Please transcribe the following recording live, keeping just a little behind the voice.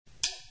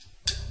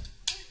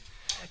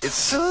It's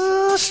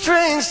so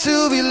strange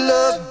to be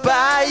loved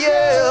by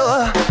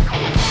you.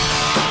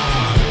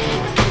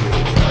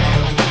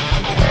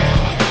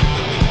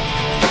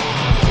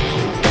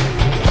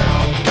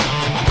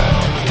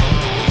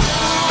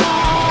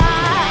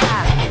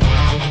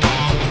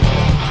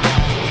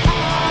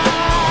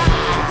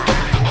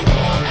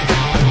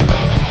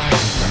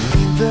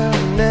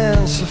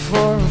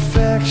 For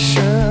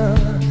affection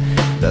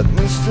that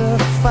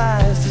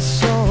mystifies the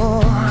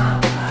soul,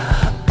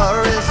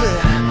 or is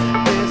it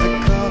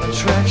physical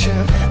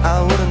attraction?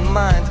 I wouldn't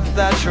mind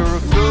that you're a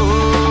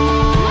fool.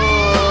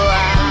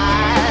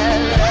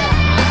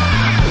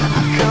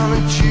 Come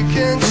and you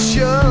can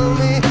show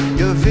me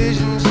your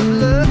visions of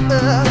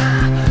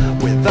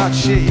love without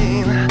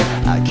shame.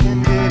 I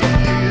can get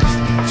used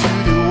to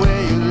the way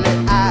you lay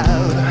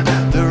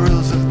out the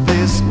rules of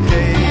this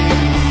game.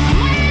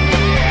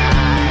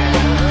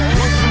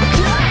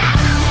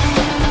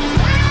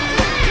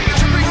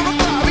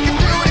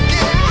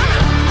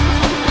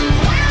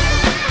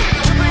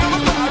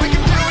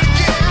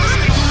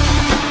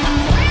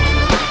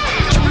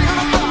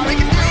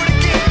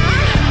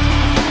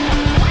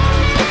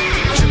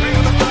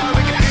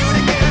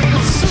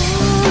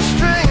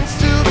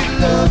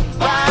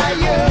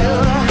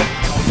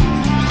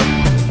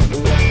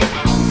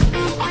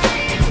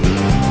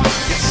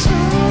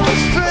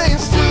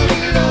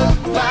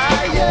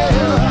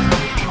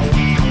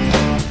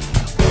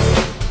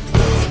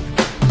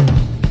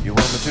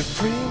 To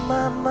free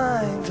my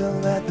mind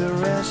and let the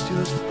rest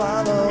just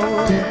follow.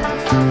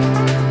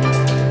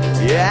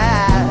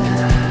 Yeah,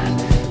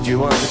 do you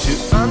want me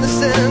to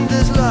understand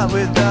this love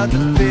without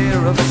the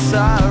fear of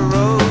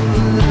sorrow?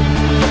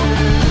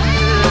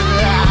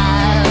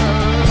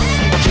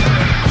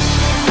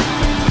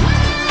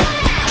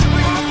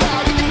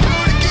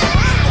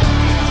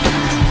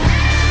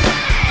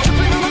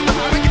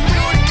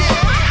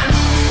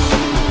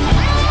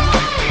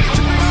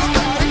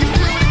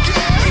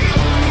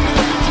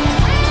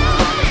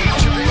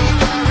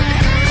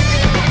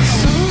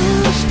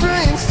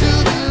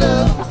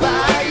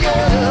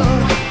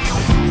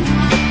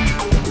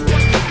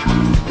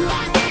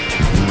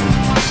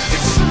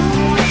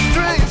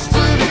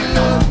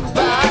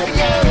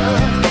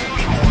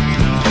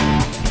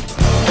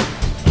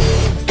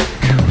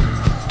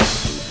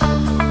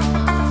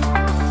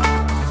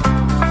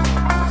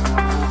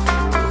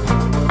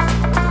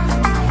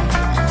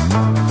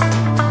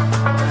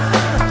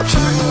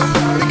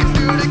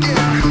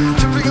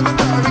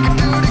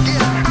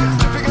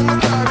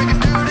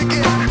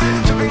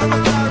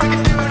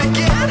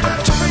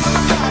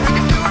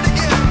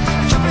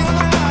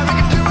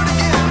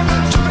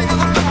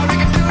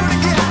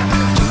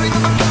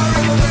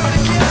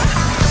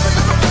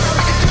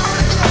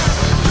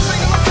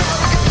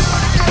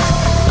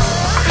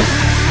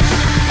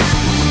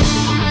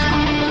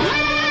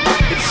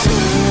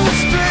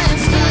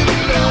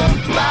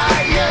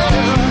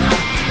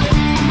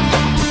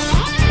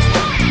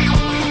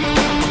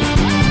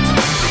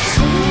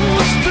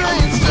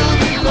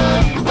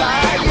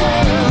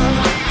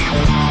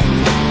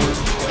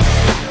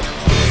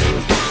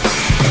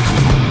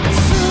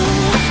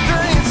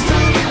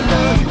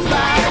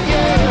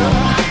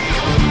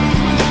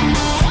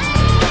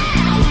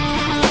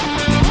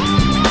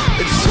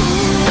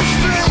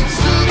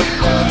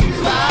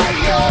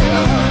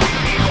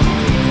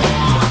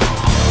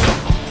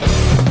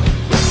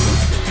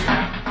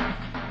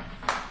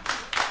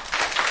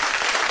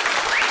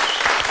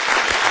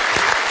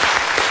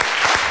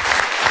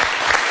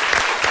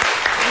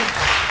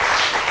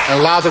 En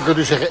later kunt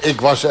u zeggen,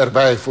 ik was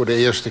erbij voor de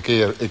eerste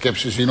keer. Ik heb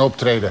ze zien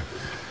optreden.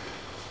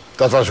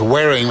 Dat was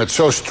Werring met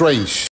So Strange.